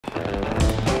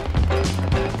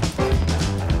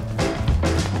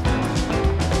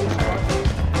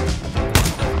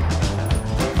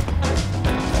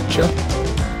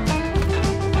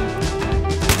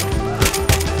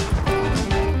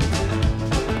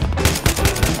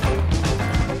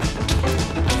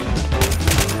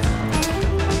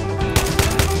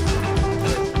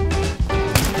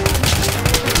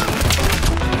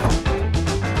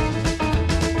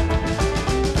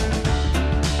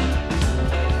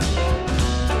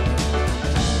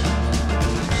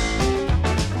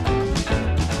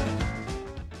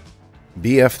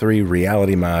BF3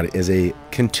 Reality Mod is a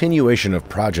continuation of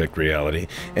Project Reality,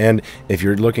 and if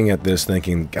you're looking at this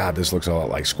thinking, God, this looks a lot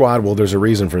like Squad, well, there's a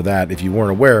reason for that. If you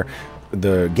weren't aware,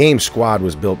 the game Squad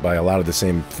was built by a lot of the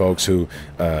same folks who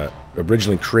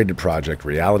originally created Project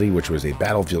Reality, which was a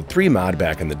Battlefield 3 mod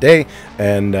back in the day,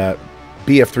 and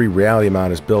BF3 Reality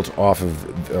Mod is built off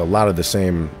of a lot of the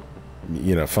same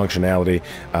functionality.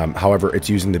 However, it's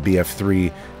using the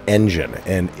BF3 engine,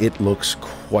 and it looks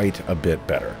quite a bit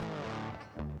better.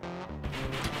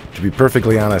 To be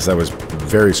perfectly honest, I was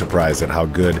very surprised at how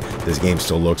good this game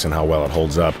still looks and how well it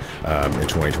holds up in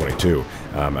 2022.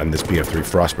 And this BF3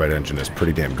 Frostbite engine is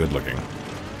pretty damn good looking.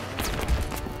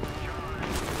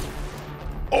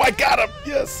 Oh, I got him!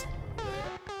 Yes!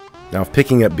 Now, if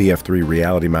picking up BF3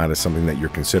 Reality Mod is something that you're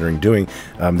considering doing,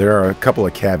 there are a couple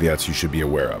of caveats you should be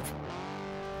aware of.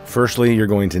 Firstly, you're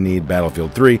going to need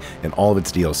Battlefield 3 and all of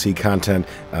its DLC content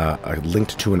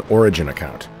linked to an Origin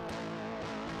account.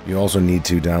 You also need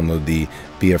to download the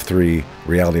BF3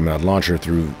 Reality Mod launcher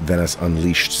through Venice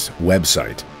Unleashed's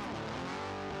website.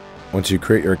 Once you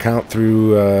create your account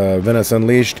through Venice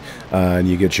Unleashed and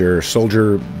you get your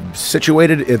soldier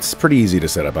situated, it's pretty easy to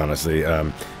set up, honestly.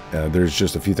 There's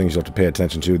just a few things you have to pay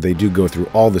attention to. They do go through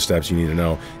all the steps you need to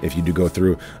know if you do go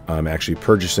through actually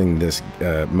purchasing this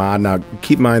mod. Now,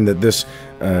 keep in mind that this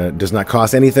does not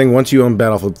cost anything. Once you own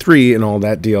Battlefield 3 and all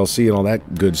that DLC and all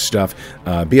that good stuff,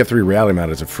 BF3 Reality Mod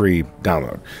is a free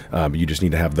download. You just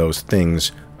need to have those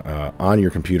things on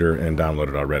your computer and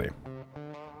downloaded already.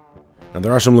 Now,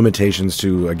 there are some limitations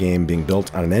to a game being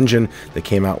built on an engine that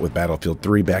came out with Battlefield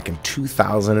 3 back in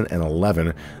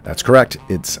 2011. That's correct.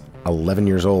 It's 11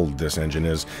 years old, this engine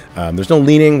is. There's no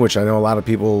leaning, which I know a lot of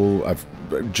people,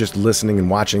 just listening and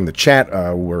watching the chat,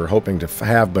 were hoping to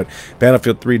have, but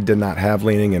Battlefield 3 did not have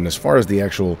leaning, and as far as the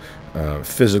actual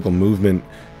physical movement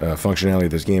functionality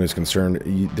of this game is concerned,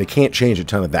 they can't change a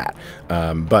ton of that.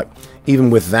 But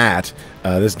even with that,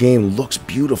 this game looks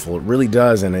beautiful. It really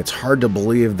does, and it's hard to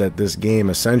believe that this game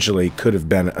essentially could have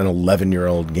been an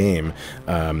 11-year-old game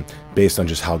based on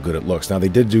just how good it looks. Now, they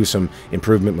did do some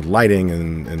improvement with lighting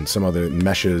and some other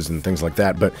meshes and things like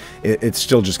that, but it's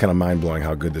still just kind of mind-blowing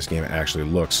how good this game actually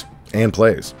looks and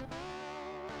plays.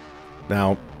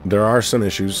 Now, there are some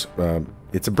issues.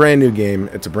 It's a brand new game,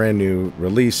 it's a brand new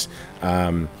release,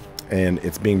 and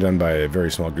it's being done by a very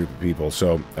small group of people,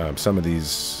 so some of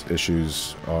these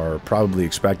issues are probably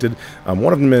expected.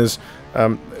 One of them is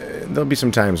there'll be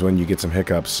some times when you get some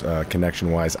hiccups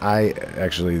connection-wise.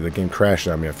 The game crashed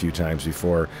on me a few times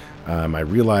before I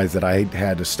realized that I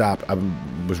had to stop. I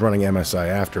was running MSI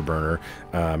Afterburner,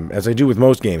 as I do with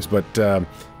most games, but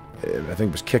I think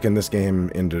it was kicking this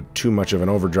game into too much of an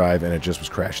overdrive, and it just was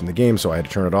crashing the game, so I had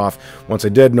to turn it off. Once I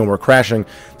did, no more crashing.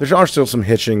 There are still some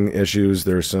hitching issues.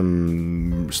 There's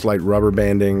some slight rubber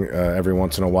banding every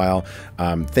once in a while.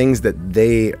 Things that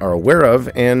they are aware of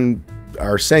and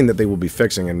are saying that they will be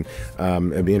fixing, and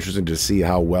it'd be interesting to see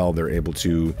how well they're able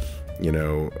to,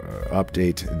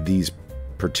 update these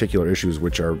particular issues,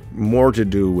 which are more to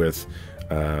do with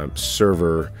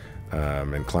server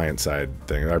and client-side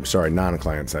things. I'm sorry,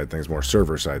 non-client-side things, more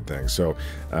server-side things. So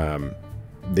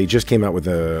they just came out with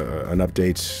an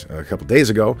update a couple days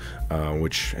ago,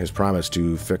 which has promised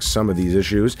to fix some of these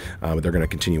issues, but they're going to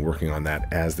continue working on that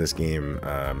as this game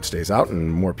stays out and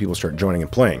more people start joining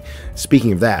and playing.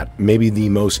 Speaking of that, maybe the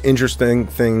most interesting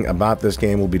thing about this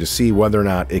game will be to see whether or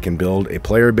not it can build a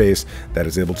player base that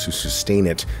is able to sustain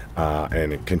it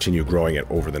and continue growing it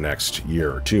over the next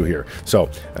year or two here. So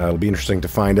it'll be interesting to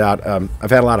find out.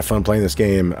 I've had a lot of fun playing this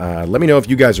game. Let me know if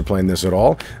you guys are playing this at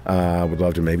all. Would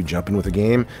love to maybe jump in with a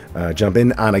game. Jump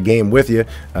in on a game with you,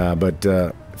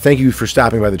 but thank you for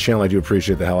stopping by the channel. I do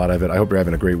appreciate the hell out of it. I hope you're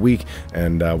having a great week,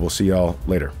 and we'll see y'all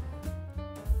later.